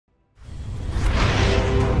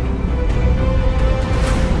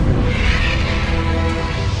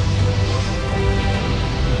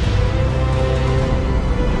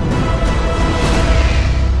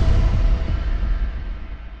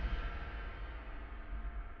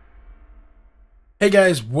Hey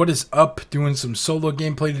guys, what is up? Doing some solo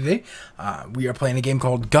gameplay today. We are playing a game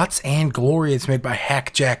called Guts and Glory. It's made by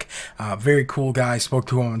Hackjack. Very cool guy. Spoke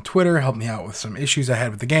to him on Twitter, helped me out with some issues I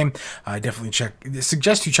had with the game. I definitely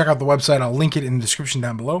suggest you check out the website. I'll link it in the description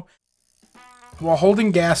down below. While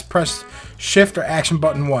holding gas, press shift or action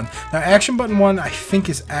button 1. Now action button 1 I think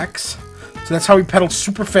is X. So that's how we pedal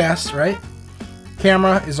super fast, right?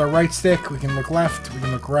 Camera is our right stick. We can look left, we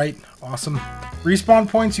can look right. Awesome. Respawn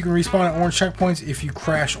points, you can respawn at orange checkpoints if you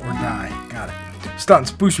crash or die. Got it. Stunts,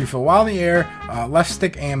 boost refill while in the air, left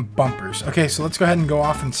stick, and bumpers. Okay, so let's go ahead and go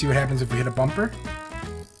off and see what happens if we hit a bumper.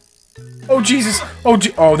 Oh, Jesus.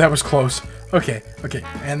 Oh, that was close. Okay.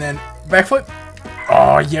 And then backflip.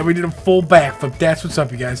 Oh, yeah, we did a full backflip. That's what's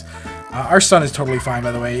up, you guys. Our son is totally fine,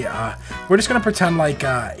 by the way. We're just going to pretend like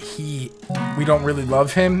we don't really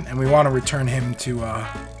love him, and we want to return him to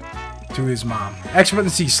his mom. Action button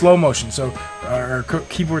C, slow motion. So, or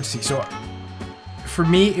keyboard C. So, for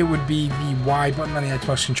me, it would be the Y button on the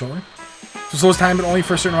Xbox controller. So slows time, but only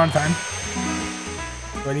for a certain amount of time.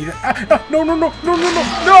 Do I need it?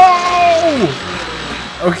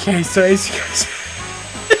 No! Okay, so as you guys,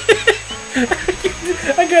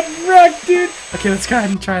 I got wrecked, dude. Okay, let's go ahead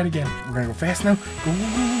and try it again. We're gonna go fast now. Go.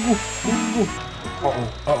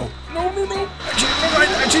 Uh-oh. No.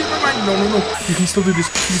 I changed my mind. No. You can still do this.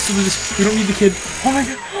 We don't need the kid. Oh my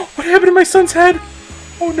god. What happened to my son's head?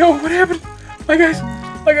 Oh no, what happened? My guys,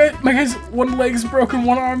 one leg's broken,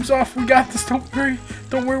 one arm's off. We got this. Don't worry.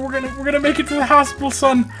 We're gonna make it to the hospital,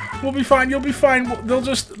 son. We'll be fine. You'll be fine. They'll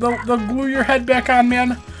glue your head back on,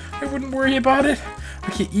 man. I wouldn't worry about it.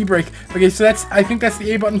 Okay, E brake. Okay, so I think that's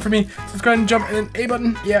the A button for me. So let's go ahead and jump in. A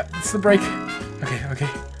button. Yeah, it's the brake. Okay.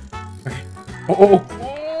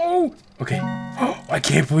 Oh. Okay. Oh, I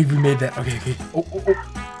can't believe we made that. Okay. Oh.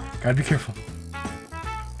 Gotta be careful.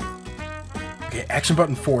 Okay, action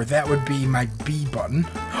button 4. That would be my B button.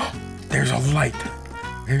 There's a light.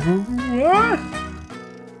 Okay, go.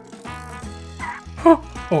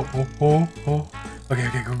 Oh.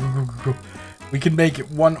 Okay, go. We can make it.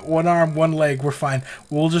 One arm, one leg. We're fine.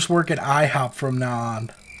 We'll just work at IHOP from now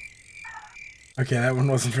on. Okay, that one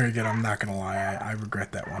wasn't very good. I'm not gonna lie. I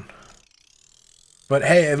regret that one. But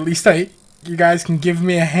hey, at least you guys can give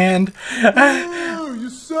me a hand. Oh, you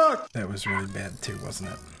suck. That was really bad too,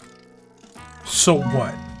 wasn't it? So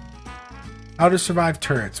what? How to survive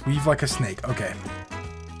turrets. Weave like a snake. Okay.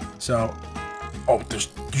 So,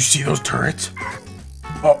 you see those turrets?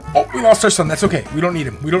 Oh, we lost our son. That's okay. We don't need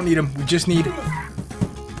him. We just need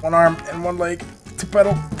one arm and one leg to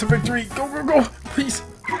pedal to victory. Go. Please.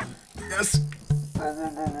 Yes.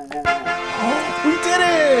 Oh, we did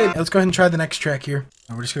it! Let's go ahead and try the next track here.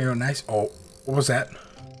 We're just gonna go nice. Oh, what was that?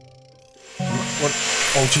 What?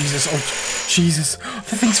 Oh, Jesus.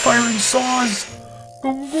 The thing's firing saws.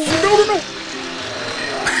 Go. No.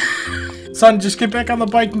 Son, just get back on the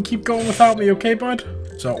bike and keep going without me, okay, bud?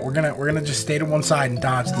 So we're gonna just stay to one side and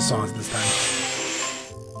dodge the saws this time.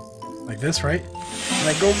 Like this, right? And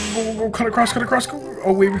then go, cut across, go.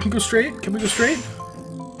 Oh wait, we can go straight? Can we go straight?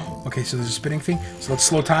 Okay, so there's a spinning thing. So let's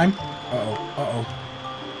slow time. Uh-oh.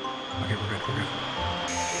 Okay, we're good.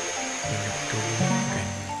 Okay.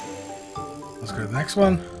 Let's go to the next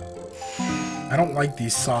one. I don't like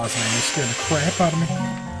these saws, man. They're scaring the crap out of me.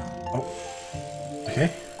 Oh.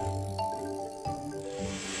 Okay.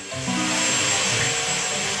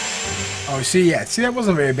 Oh, see, that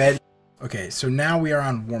wasn't very bad. Okay, so now we are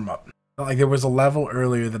on warm-up. Like, there was a level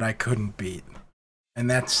earlier that I couldn't beat. And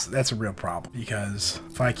that's a real problem, because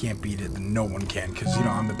if I can't beat it, then no one can, because,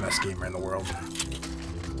 I'm the best gamer in the world.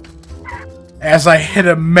 As I hit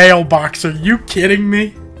a mailbox, are you kidding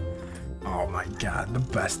me? Oh my god, the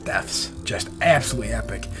best deaths. Just absolutely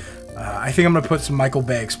epic. I think I'm going to put some Michael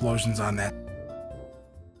Bay explosions on that.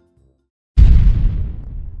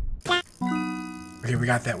 Okay, we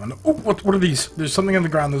got that one. Oh, what are these? There's something on the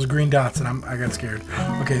ground. Those green dots, and I got scared.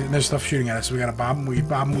 Okay, and there's stuff shooting at us. So we gotta bob and weave,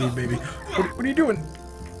 baby. What are you doing?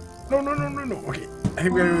 No. Okay, I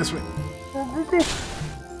think we gotta go this way. Go.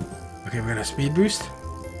 Okay, we got a speed boost.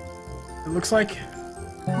 It looks like.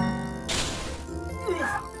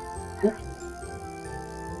 Oh.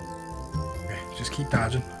 Okay, just keep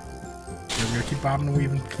dodging. Okay, we're gonna keep bobbing and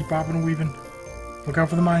weaving. Look out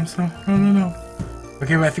for the mines. No.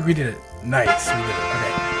 Okay, well, I think we did it. Nice, we did it.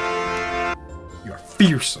 Okay. You're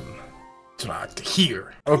fearsome. That's what I like to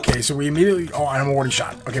hear. Okay, so we immediately... Oh, I'm already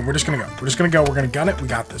shot. Okay, we're just gonna go. We're gonna gun it. We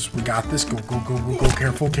got this. Go.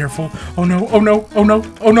 Careful. Oh no.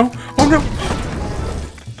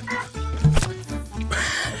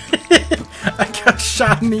 I got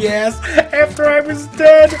shot in the ass after I was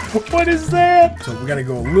dead. What is that? So we gotta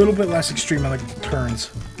go a little bit less extreme on the turns.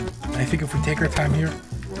 I think if we take our time here,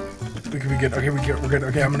 we can be good. Okay, we're good.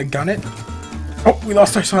 Okay, I'm gonna gun it. Oh, we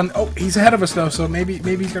lost our son. Oh, he's ahead of us though, so maybe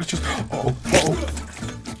he's gonna just. Uh-oh.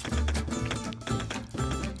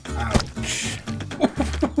 Ouch.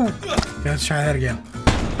 Okay, let's try that again.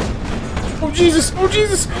 Oh Jesus! Oh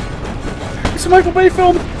Jesus! It's a Michael Bay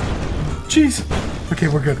film. Jeez. Okay,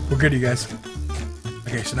 we're good. We're good, you guys.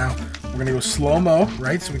 Okay, so now we're gonna go slow-mo,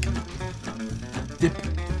 right? So we can dip.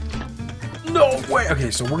 No way!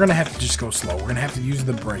 Okay, so we're gonna have to just go slow. We're gonna have to use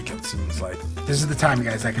the brake, it seems like. This is the time, you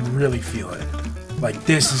guys. I can really feel it. Like,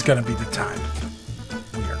 this is gonna be the time.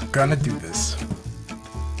 We are gonna do this.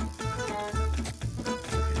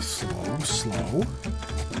 Okay, slow.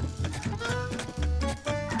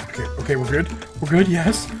 Okay, we're good. We're good,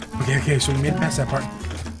 yes. Okay, so we made it past that part.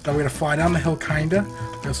 Now we're gonna fly down the hill, kinda.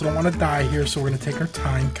 We also don't want to die here, so we're gonna take our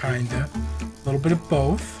time, kinda. A little bit of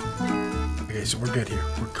both. Okay, so we're good here.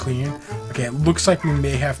 We're clean. Okay, it looks like we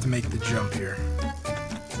may have to make the jump here.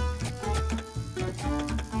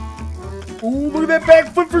 Ooh, look at that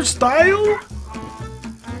back foot for style!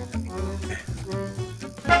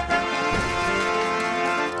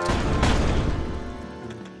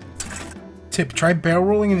 Tip, try barrel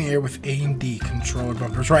rolling in the air with A and D controller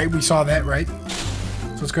bumpers. Right, we saw that, right?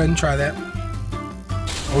 So let's go ahead and try that.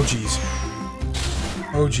 Oh, jeez.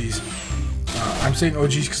 Oh, jeez. I'm saying oh,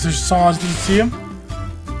 jeez, because there's saws. Do you see them?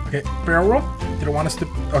 Okay, barrel roll. Did it want us to...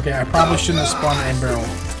 Okay, I probably shouldn't have spun and barrel.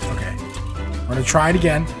 Okay. We're going to try it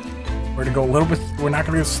again. We're going to go a little bit... We're not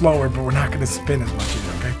going to go slower, but we're not going to spin as much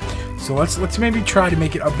either, okay? So let's maybe try to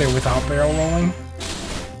make it up there without barrel rolling.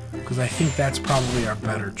 Because I think that's probably our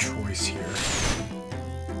better choice here.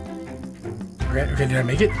 Okay, did I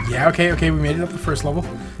make it? Yeah, okay, we made it up the first level.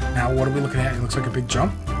 Now, what are we looking at? It looks like a big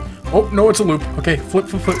jump. Oh, no, it's a loop. Okay, flip.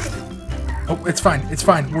 Oh, it's fine.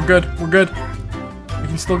 We're good. We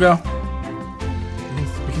can still go.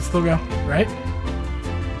 We can still go, right?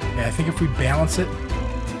 Yeah, I think if we balance it...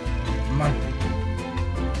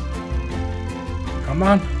 Come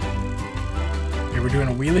on. Okay, we're doing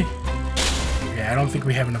a wheelie. Okay, I don't think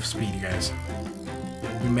we have enough speed, you guys.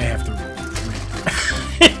 We may have to...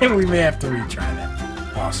 we may have to retry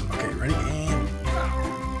that. Awesome. Okay, ready? And...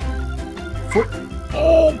 Foot.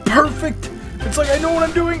 Oh, perfect! It's like I know what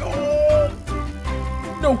I'm doing. Oh!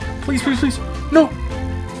 No! Please! No!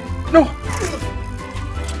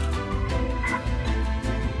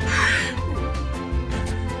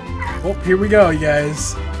 Oh, here we go, you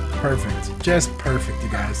guys. Perfect. Just perfect, you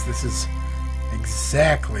guys. This is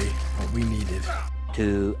exactly what we needed.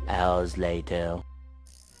 2 hours later.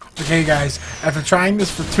 Okay, guys, after trying this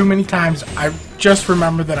for too many times, I just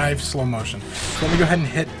remembered that I have slow motion. So let me go ahead and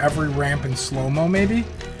hit every ramp in slow-mo, maybe?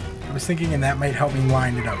 I was thinking, and that might help me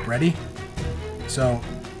line it up. Ready? So,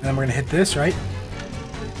 and then we're going to hit this, right?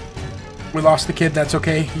 We lost the kid. That's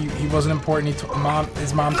okay. He wasn't important.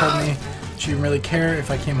 His mom told me she didn't really care if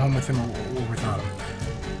I came home with him or without him.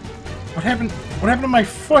 What happened? What happened to my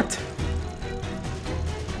foot?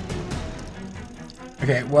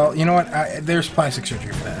 Okay, well, you know what? There's plastic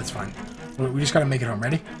surgery for that. That's fine. We just gotta make it home.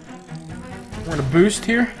 Ready? We're gonna boost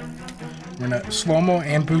here. We're gonna slow-mo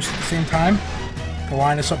and boost at the same time to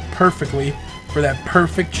line us up perfectly for that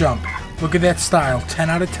perfect jump. Look at that style. 10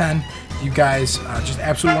 out of 10. You guys, just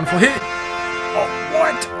absolutely wonderful hit. Oh,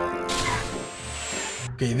 what?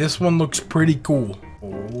 Okay, this one looks pretty cool.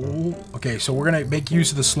 Oh, okay, so we're gonna make use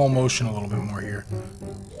of the slow motion a little bit more here.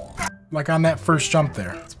 Like on that first jump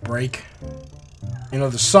there. Let's brake. You know,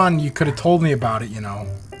 the sun, you could have told me about it, you know.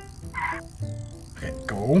 Okay,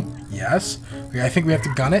 go. Yes. Okay, I think we have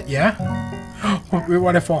to gun it, yeah? Wait,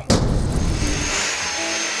 why'd I fall?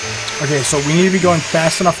 Okay, so we need to be going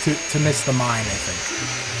fast enough to miss the mine, I think.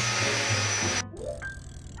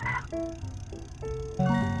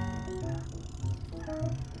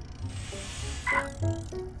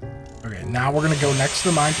 Okay, now we're gonna go next to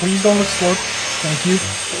the mine. Please don't look slow. Thank you.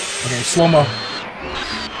 Okay, slow-mo.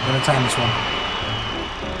 I'm gonna time this one.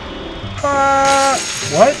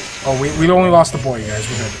 What? Oh, we only lost the boy, you guys.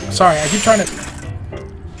 We're good. Sorry, I keep trying to...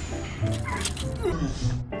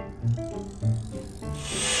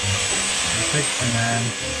 Perfect, and then...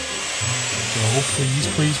 Go,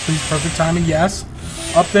 please. Perfect timing, yes.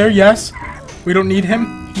 Up there, yes. We don't need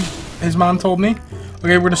him. His mom told me.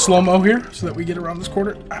 Okay, we're gonna slow-mo here so that we get around this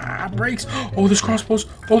corner. Brakes. Oh, there's crossbows.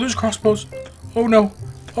 Oh, no.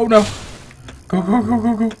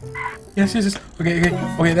 Go. Yes. Okay,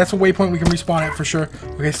 that's a waypoint we can respawn at for sure.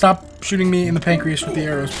 Okay, stop shooting me in the pancreas with the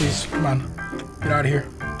arrows, please. Come on. Get out of here.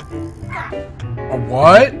 A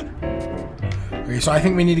what? Okay, so I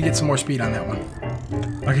think we need to get some more speed on that one.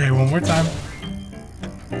 Okay, one more time.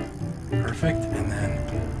 Perfect, and then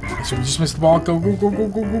So we just missed the ball. Go, go, go, go,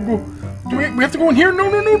 go, go, go. Do we have to go in here? No,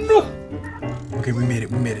 no, no, no. Okay, we made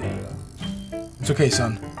it. We made it. It's okay,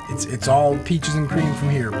 son. It's all peaches and cream from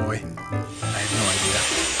here, boy. I have no idea.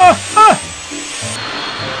 Ah! Ah!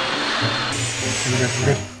 We're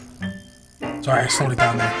good. Sorry, I slowed it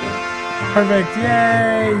down there. Perfect.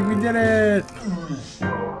 Yay! We did it.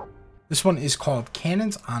 This one is called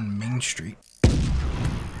Cannons on Main Street.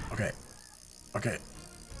 Okay. Okay.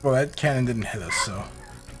 Well, that cannon didn't hit us, so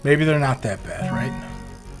maybe they're not that bad, right?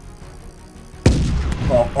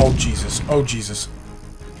 Oh, Jesus. Oh, Jesus.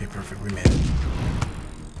 Okay, perfect. We made it.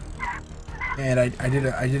 And I did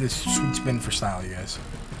a sweet spin for style, you guys.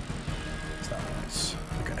 Style points.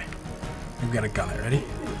 Okay. We've got a gun. Ready?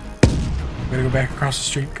 We gotta go back across the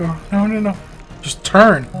street. Go. No, no, no. Just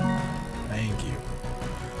turn. Thank you.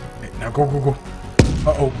 Okay, now go, go, go.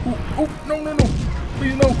 Uh-oh. Oh, no, no, no.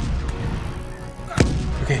 Please, no.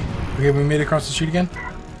 Okay. Okay, we made it across the street again.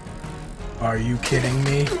 Are you kidding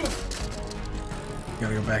me?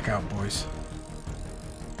 Gotta go back out, boys.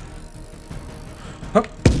 Oh.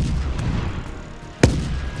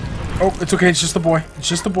 Oh, it's okay. It's just the boy. It's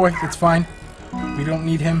just the boy. It's fine. We don't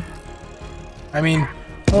need him. I mean,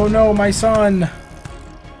 oh no, my son.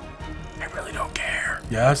 I really don't care.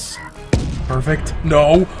 Yes. Perfect.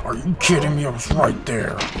 No. Are you kidding me? I was right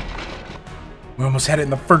there. We almost had it in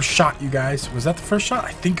the first shot, you guys. Was that the first shot?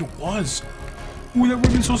 I think it was. Ooh, that would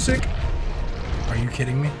have been so sick. Are you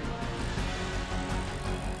kidding me?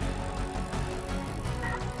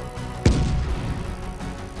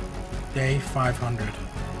 Day 500.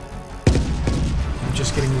 I'm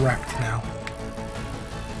just getting wrecked now.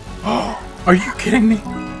 Oh, are you kidding me?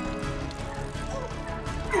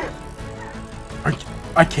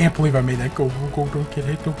 I can't believe I made that. Go, go, go, don't get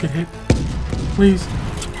hit, don't get hit. Please.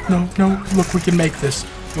 No, no, look, we can make this.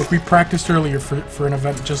 Look, we practiced earlier for an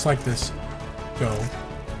event just like this. Go,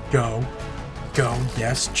 go, go,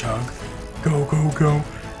 yes, chug. Go, go, go.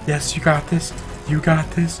 Yes, you got this. You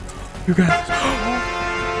got this. You got this.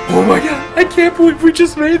 Oh my god, I can't believe we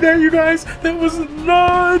just made that, you guys. That was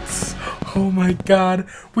nuts. Oh my god,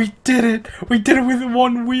 we did it. We did it with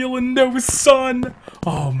one wheel and no sun.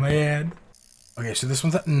 Oh man. Okay, so this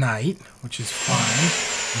one's at night, which is fine.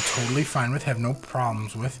 I'm totally fine with, have no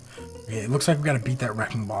problems with. Okay, it looks like we gotta beat that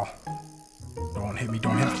wrecking ball. Don't hit me,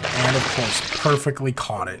 don't hit me. And of course, perfectly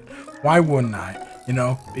caught it. Why wouldn't I? You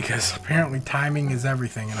know, because apparently timing is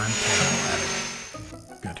everything and I'm terrible at it.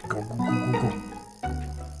 Good, go, go, go, go, go.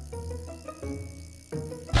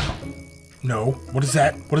 No, what is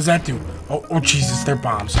that? What does that do? Oh, oh Jesus, they're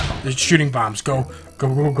bombs. They're shooting bombs. Go,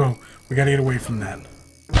 go, go, go. We gotta get away from that.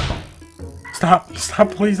 Stop, stop,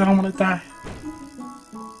 please, I don't want to die.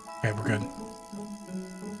 Okay, we're good.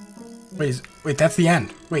 Wait, that's the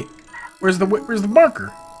end. Wait, where's the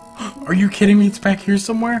marker? Are you kidding me? It's back here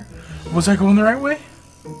somewhere? Was I going the right way?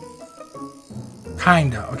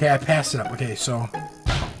 Kinda. Okay, I passed it up. Okay, so...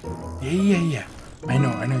 Yeah. I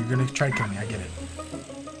know, you're gonna try to kill me, I get it.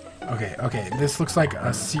 Okay, this looks like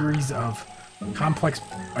a series of complex...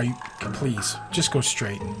 Are you... Please, just go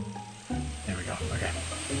straight. There we go, okay.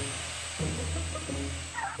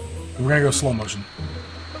 We're gonna go slow motion.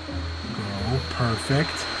 Go,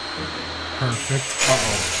 perfect. Perfect.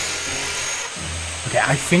 Uh-oh. Okay,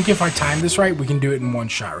 I think if I time this right, we can do it in one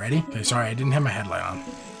shot. Ready? Okay, sorry, I didn't have my headlight on.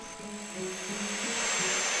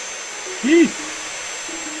 Yee!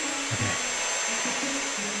 Okay.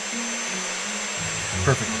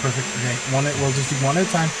 Perfect. Okay, we'll just do one at a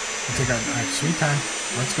time. We'll take our sweet time.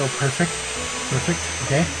 Let's go. Perfect.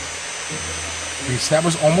 Okay. Okay, so that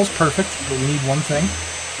was almost perfect, but we need one thing.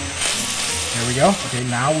 There we go. Okay,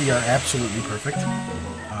 now we are absolutely perfect.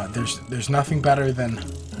 There's nothing better than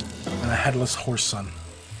a headless horseman.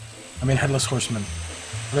 Headless horseman.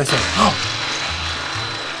 What did I say? Oh!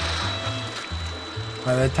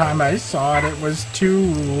 By the time I saw it, it was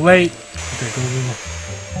too late. Okay, go.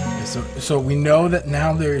 Okay, so we know that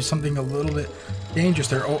now there is something a little bit dangerous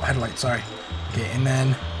there. Oh, headlight, sorry. Okay, and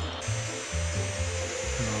then...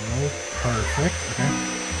 Oh, perfect.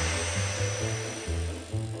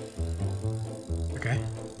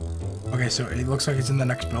 Okay, so it looks like it's in the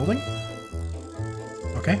next building.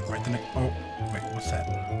 Okay, we're at the next... Oh, wait, what's that?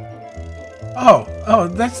 Oh,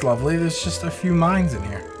 that's lovely. There's just a few mines in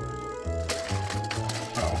here.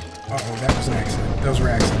 Uh-oh, that was an accident. Those were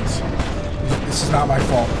accidents. This is not my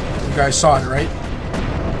fault. You guys saw it, right?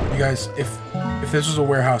 You guys, if this was a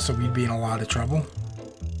warehouse, so we'd be in a lot of trouble.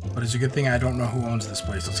 But it's a good thing I don't know who owns this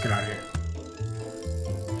place. Let's get out of here.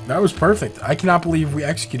 That was perfect. I cannot believe we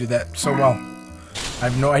executed that so well. I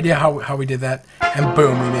have no idea how we did that. And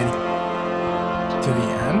boom, we made it to the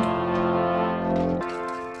end.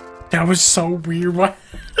 That was so weird. What?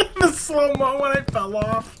 The slow-mo when I fell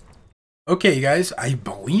off. Okay, you guys, I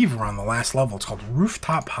believe we're on the last level. It's called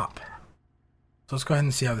Rooftop Hop. So let's go ahead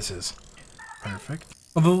and see how this is. Perfect.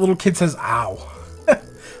 Well, the little kid says, ow.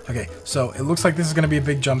 Okay, so it looks like this is going to be a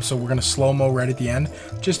big jump, so we're going to slow-mo right at the end,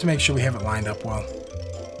 just to make sure we have it lined up well.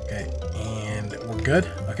 Okay, and we're good.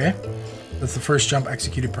 Okay, that's the first jump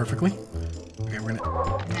executed perfectly. Okay, we're gonna...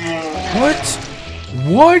 What?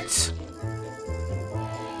 What?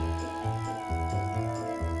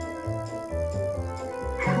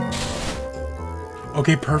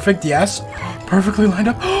 Okay, perfect, yes. Perfectly lined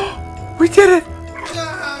up. We did it!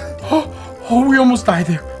 Oh, we almost died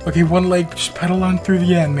there. Okay, one leg, just pedal on through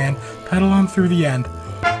the end, man. Pedal on through the end.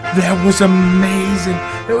 That was amazing.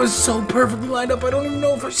 That was so perfectly lined up. I don't even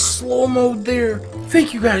know if I slow-moed there.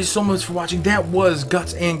 Thank you guys so much for watching. That was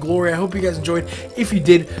Guts and Glory. I hope you guys enjoyed. If you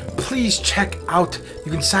did, please check out.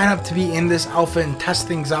 You can sign up to be in this alpha and test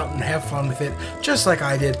things out and have fun with it, just like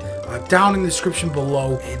I did. Down in the description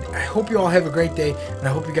below. And I hope you all have a great day. And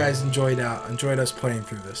I hope you guys enjoyed us playing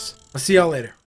through this. I'll see y'all later.